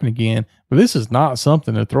doesn't happen again. But this is not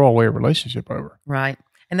something to throw away a relationship over. Right,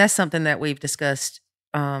 and that's something that we've discussed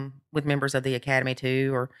with members of the Academy too,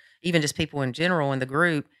 or even just people in general in the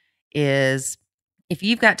group. Is if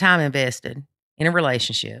you've got time invested in a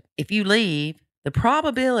relationship, if you leave, the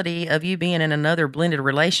probability of you being in another blended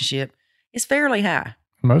relationship is fairly high.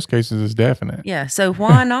 In most cases, it's definite. Yeah. So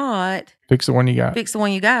why not fix the one you got? Fix the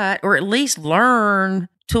one you got, or at least learn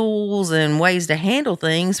tools and ways to handle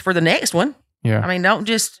things for the next one. Yeah. I mean, don't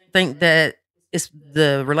just think that it's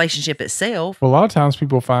the relationship itself. Well, a lot of times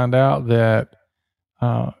people find out that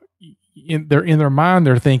in their mind,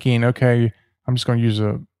 they're thinking, okay, I'm just going to use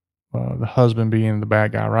the husband being the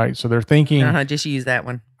bad guy, right? So they're thinking, Just use that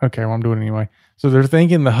one. okay, well, I'm doing it anyway. So they're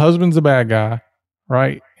thinking the husband's the bad guy,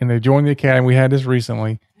 right? And they join the academy. We had this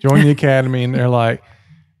recently. Join the academy, and they're like,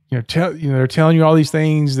 they're telling you all these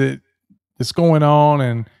things that's going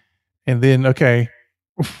on, and then okay,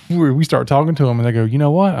 we start talking to them, and they go, you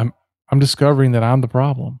know what? I'm discovering that I'm the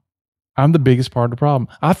problem. I'm the biggest part of the problem.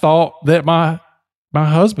 I thought that my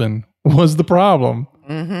husband was the problem.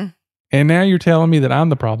 Mm-hmm. And now you're telling me that I'm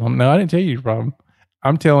the problem. No, I didn't tell you the problem.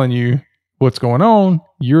 I'm telling you what's going on.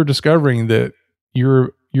 You're discovering that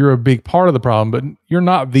you're a big part of the problem, but you're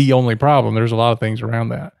not the only problem. There's a lot of things around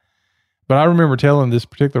that. But I remember telling this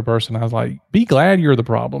particular person, I was like, be glad you're the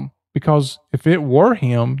problem, because if it were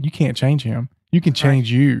him, you can't change him. You can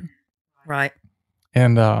change you. Right.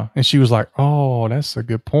 And she was like, oh, that's a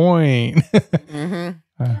good point. Mm-hmm.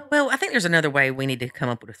 Well, I think there's another way we need to come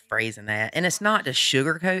up with a phrase in that. And it's not to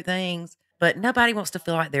sugarcoat things, but nobody wants to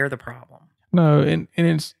feel like they're the problem. No, and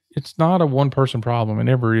it's not a one person problem. It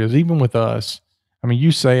never is. Even with us. I mean,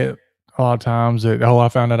 you say it a lot of times that, I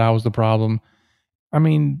found out I was the problem. I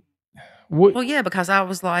mean, well, yeah, because I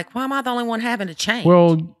was like, why am I the only one having to change?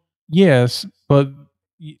 Well, yes, but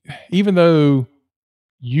even though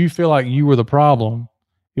you feel like you were the problem,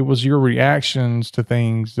 it was your reactions to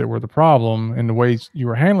things that were the problem, and the ways you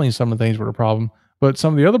were handling some of the things were the problem. But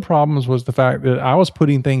some of the other problems was the fact that I was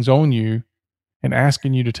putting things on you and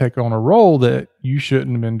asking you to take on a role that you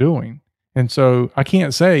shouldn't have been doing. And so I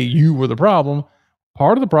can't say you were the problem.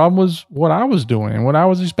 Part of the problem was what I was doing and what I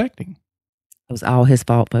was expecting. It was all his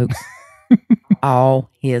fault, folks. All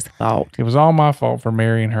his fault. It was all my fault for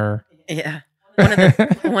marrying her. Yeah.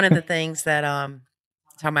 One of the things that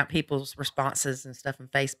talking about people's responses and stuff on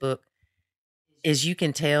Facebook is you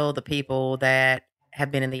can tell the people that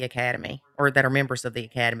have been in the academy or that are members of the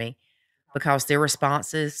academy, because their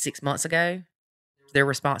responses 6 months ago, their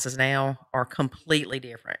responses now are completely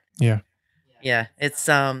different. Yeah. Yeah. It's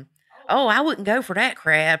oh, I wouldn't go for that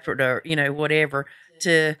crap or the, whatever,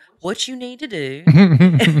 to what you need to do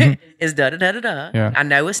is da da da da da. Yeah. I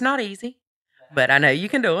know it's not easy, but I know you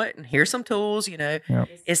can do it. And here's some tools, Yep.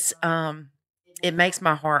 It's it makes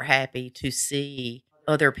my heart happy to see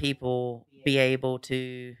other people be able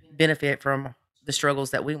to benefit from the struggles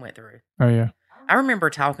that we went through. Oh, yeah. I remember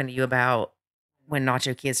talking to you about when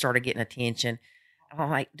Nacho Kids started getting attention. I'm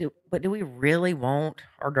like, do we really want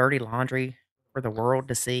our dirty laundry for the world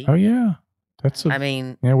to see? Oh, yeah.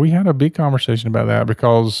 Yeah, we had a big conversation about that,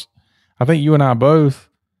 because I think you and I both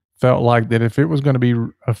felt like that if it was going to be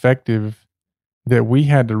effective, that we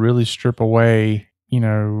had to really strip away,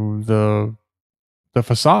 the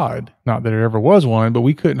facade. Not that there ever was one, but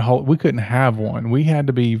we couldn't have one. We had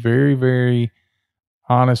to be very, very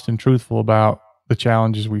honest and truthful about the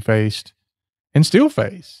challenges we faced and still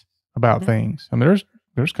face about things. I mean,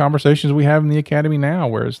 there's conversations we have in the academy now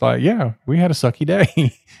where it's like, yeah, we had a sucky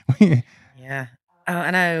day. Yeah.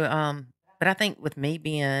 I know. But I think with me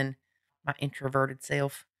being my introverted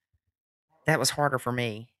self, that was harder for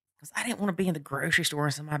me, because I didn't want to be in the grocery store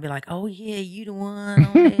and somebody be like, oh yeah, you the one.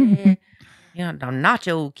 Oh, yeah. The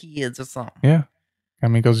Nacho Kids or something. Yeah. I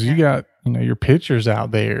mean, because you got, your pictures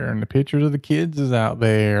out there, and the pictures of the kids is out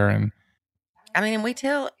there. And I mean, we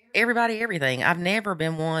tell everybody everything. I've never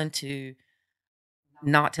been one to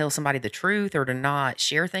not tell somebody the truth or to not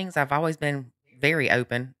share things. I've always been very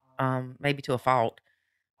open, maybe to a fault.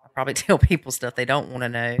 I probably tell people stuff they don't want to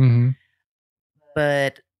know. Mm-hmm.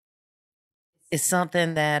 But it's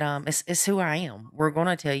something that it's who I am. We're going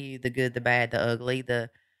to tell you the good, the bad, the ugly.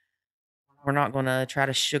 We're not going to try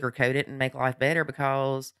to sugarcoat it and make life better,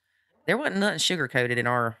 because there wasn't nothing sugarcoated in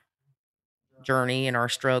our journey and our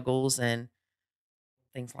struggles and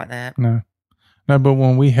things like that. No, but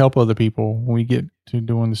when we help other people, when we get to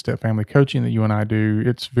doing the step family coaching that you and I do,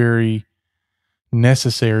 it's very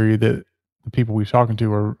necessary that the people we're talking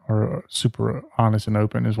to are super honest and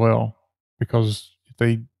open as well, because if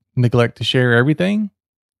they neglect to share everything,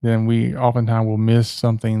 then we oftentimes will miss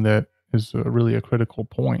something that is really a critical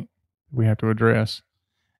point we have to address.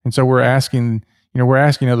 And so we're asking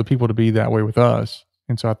other people to be that way with us.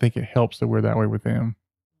 And so I think it helps that we're that way with them.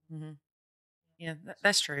 Mm-hmm. Yeah,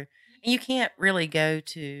 that's true. And you can't really go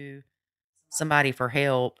to somebody for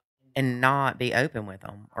help and not be open with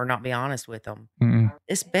them or not be honest with them. Mm-mm.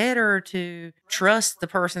 It's better to trust the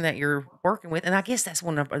person that you're working with. And I guess that's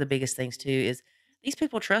one of the biggest things too, is these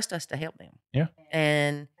people trust us to help them. Yeah.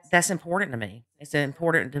 And that's important to me. It's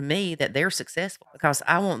important to me that they're successful, because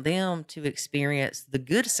I want them to experience the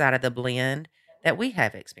good side of the blend that we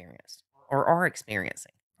have experienced or are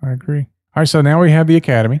experiencing. I agree. All right, so now we have the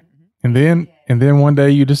academy, and then one day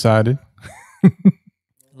you decided.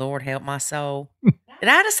 Lord help my soul. Did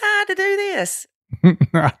I decide to do this?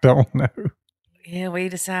 I don't know. Yeah, we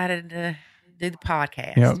decided to do the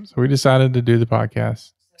podcast. Yep. So we decided to do the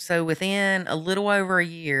podcast. So within a little over a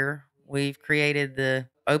year, we've created the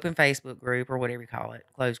open Facebook group, or whatever you call it,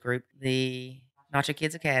 closed group, the Nacho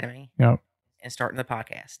Kids Academy. Yep. And starting the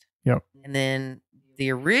podcast. Yep. And then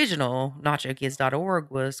the original NachoKids.org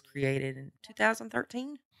was created in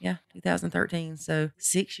 2013. Yeah, 2013. So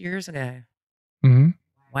 6 years ago. Mm-hmm.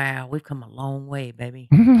 Wow, we've come a long way, baby.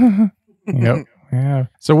 Yep. Yeah.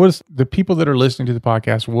 So what's the people that are listening to the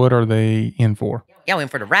podcast, what are they in for? Y'all in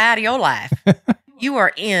for the ride of your life. You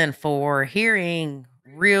are in for hearing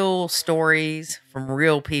real stories from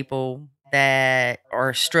real people that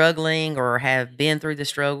are struggling or have been through the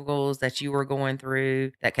struggles that you are going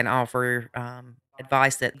through, that can offer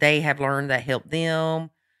advice that they have learned that helped them.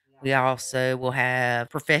 We also will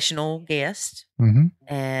have professional guests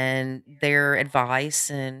and their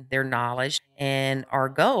advice and their knowledge. And our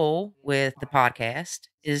goal with the podcast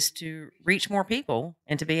is to reach more people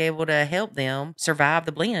and to be able to help them survive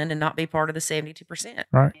the blend and not be part of the 72%.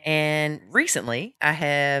 Right. And recently, I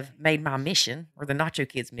have made my mission, or the Nacho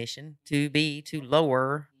Kids mission, to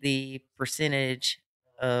lower the percentage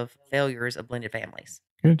of failures of blended families.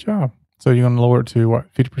 Good job. So you're going to lower it to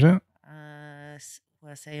what, 50%?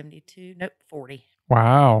 72, nope, 40.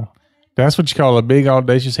 Wow. That's what you call a big,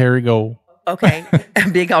 audacious, hairy goal. Okay, a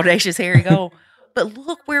big, audacious, hairy goal. But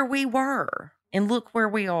look where we were and look where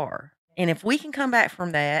we are. And if we can come back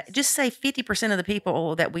from that, just say 50% of the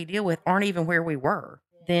people that we deal with aren't even where we were,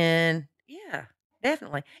 then yeah,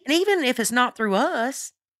 definitely. And even if it's not through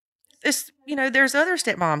us, there's other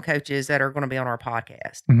stepmom coaches that are going to be on our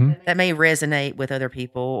podcast that may resonate with other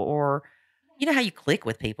people, or you know how you click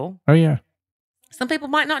with people. Oh, yeah. Some people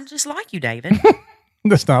might not just like you, David.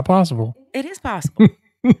 That's not possible. It is possible.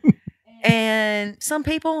 And some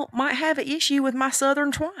people might have an issue with my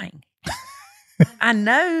Southern twang. I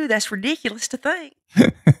know that's ridiculous to think.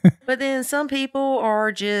 But then some people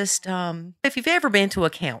are just, if you've ever been to a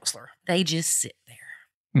counselor, they just sit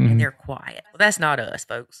there and they're quiet. Well, that's not us,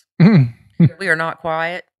 folks. We are not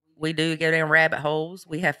quiet. We do go down rabbit holes.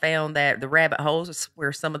 We have found that the rabbit holes is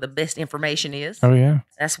where some of the best information is. Oh, yeah.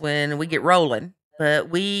 That's when we get rolling. But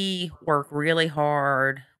we work really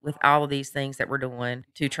hard with all of these things that we're doing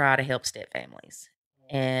to try to help step families.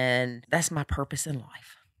 And that's my purpose in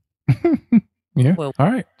life. Yeah. Well,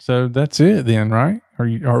 all right. So that's it then, right?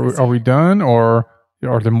 Are we done, or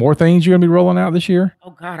are there more things you're going to be rolling out this year?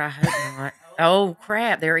 Oh, God, I hope not. Oh,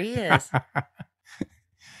 crap. There is.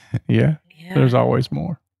 Yeah. There's always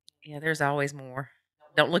more. Yeah, there's always more.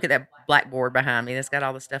 Don't look at that blackboard behind me. That's got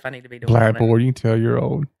all the stuff I need to be doing. Blackboard, you can tell you're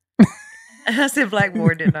old. I said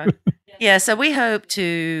blackboard, didn't I? Yeah, so we hope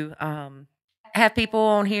to have people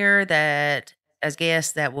on here that, as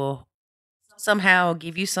guests, that will somehow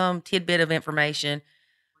give you some tidbit of information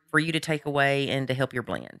for you to take away and to help your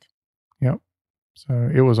blend. Yep. So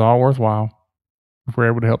it was all worthwhile if we're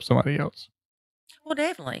able to help somebody else. Well,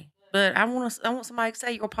 definitely. But I want somebody to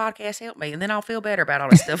say your podcast helped me, and then I'll feel better about all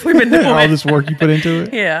this stuff we've been doing. All this work you put into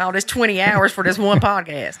it? Yeah, all this 20 hours for this one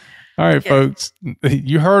podcast. All right, folks.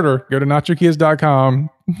 You heard her. Go to nachokids.com.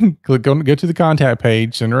 Go to the contact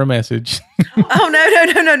page. Send her a message. Oh,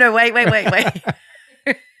 no. Wait.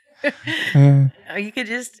 You could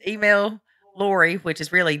just email Lori, which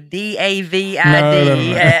is really DAVID.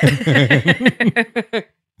 No.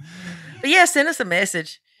 But yeah, send us a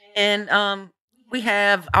message. And we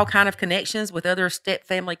have all kind of connections with other step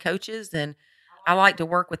family coaches. And I like to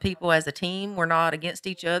work with people as a team. We're not against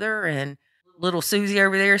each other. And little Susie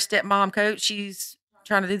over there, stepmom coach, she's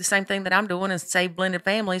trying to do the same thing that I'm doing and save blended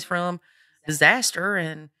families from disaster.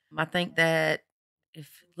 And I think that if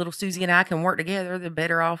little Susie and I can work together, the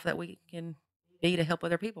better off that we can be to help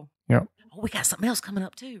other people. Yep. Oh, we got something else coming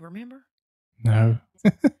up too, remember? No.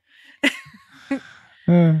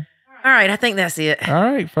 All right, I think that's it. All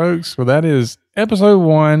right, folks. Well, that is episode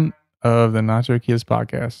 1 of the Nacho Kids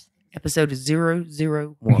podcast. Episode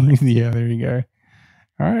 001. Yeah, there you go.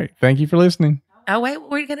 All right. Thank you for listening. Oh, wait,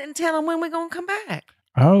 we're going to tell them when we're going to come back.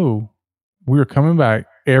 Oh, we're coming back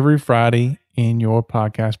every Friday in your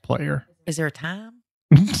podcast player. Is there a time?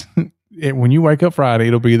 When you wake up Friday,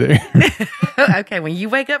 it'll be there. Okay, when you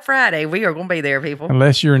wake up Friday, we are going to be there, people.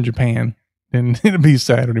 Unless you're in Japan, then it'll be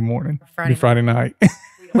Saturday morning. Friday night.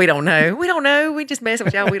 We don't know. We just mess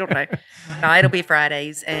with y'all. We don't know. No, it'll be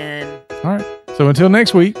Fridays. And all right. So until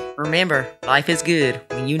next week. Remember, life is good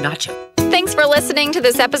when you nacho. Thanks for listening to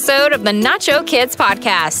this episode of the Nacho Kids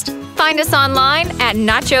Podcast. Find us online at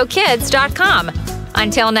nachokids.com.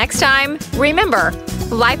 Until next time, remember,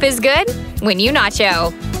 life is good when you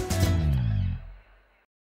nacho.